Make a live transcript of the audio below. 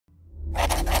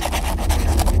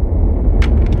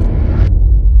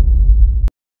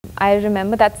I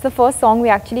remember that's the first song we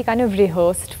actually kind of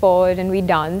rehearsed for and we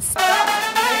danced. Left,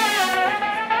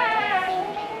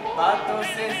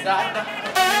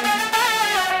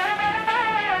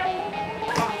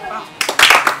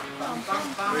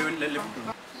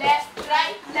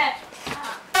 right, left.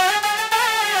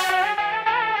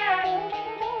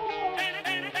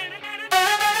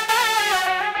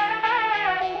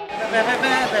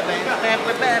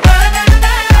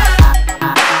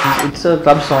 It's a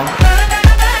club song.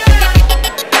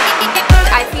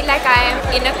 I feel like I am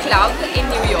in a club in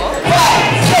New York.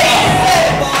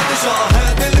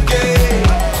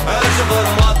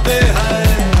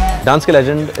 Dance Ke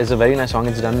Legend is a very nice song.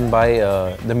 It's done by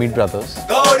the Meat Brothers.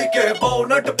 The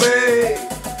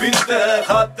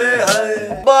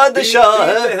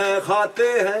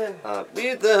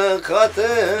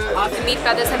Meat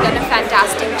Brothers have done a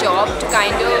fantastic job to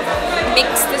kind of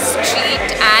mix the street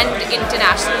and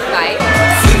international vibe.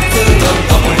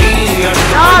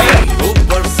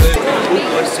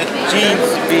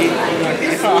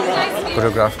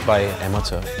 Choreographed by Ahmed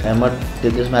sir. Ahmed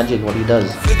did this magic, what he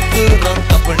does. The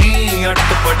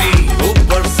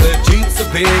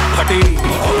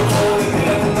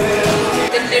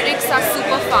lyrics are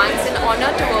super fun. It's an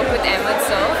honor to work with Ahmed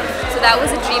sir. So that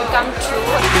was a dream come true.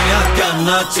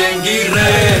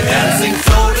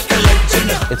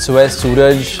 It's where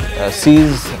Sooraj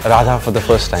sees Radha for the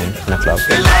first time in a club.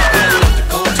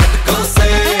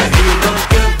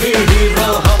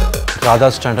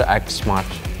 Radha's trying to act smart.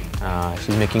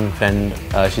 She's making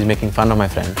fun of my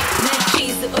friend.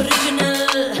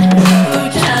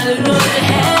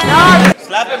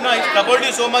 Slap him now, he's troubled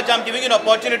you so much, I'm giving you an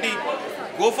opportunity.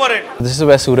 Go for it. This is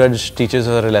where Sooraj teaches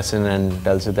her a lesson and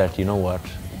tells her that, you know what,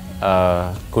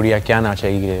 Kuriya kya na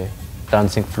chahiye,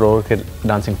 dancing floor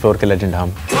ke legend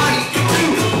hum.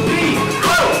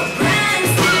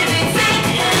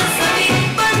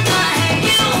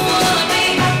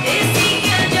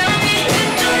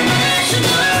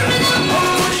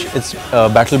 It's a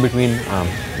battle between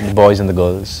the boys and the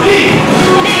girls.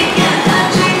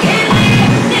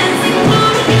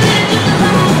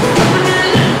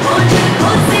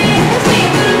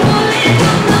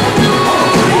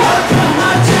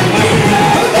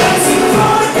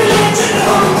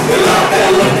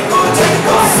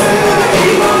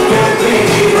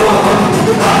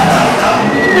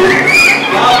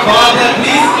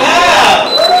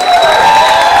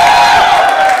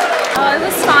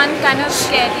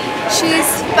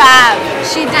 She's fab.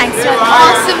 She did an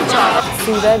awesome job.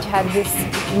 Sooraj had this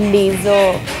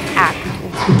laser act.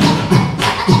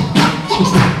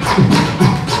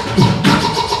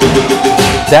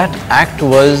 That act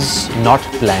was not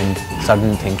planned,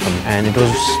 sudden thing for me, and it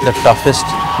was the toughest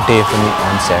day for me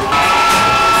on set.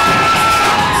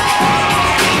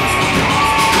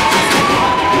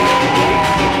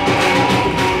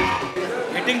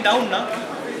 Hitting down now,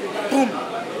 boom,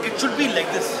 it should be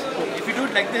like this. If you do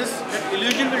it like this, that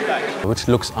illusion will die. Which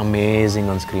looks amazing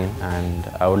on screen, and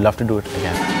I would love to do it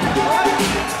again.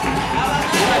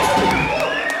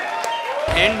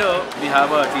 And we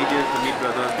have our DJs, the Meat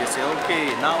Brothers, they say,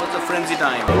 okay, now it's a frenzy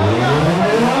time.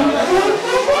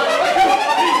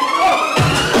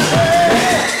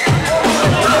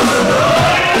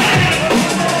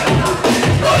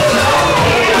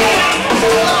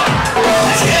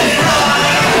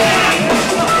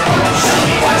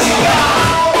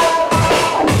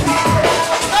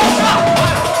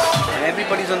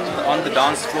 On the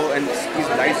dance floor and these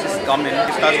lights just come in,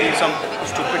 he starts doing some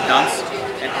stupid dance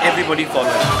and everybody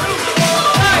follows.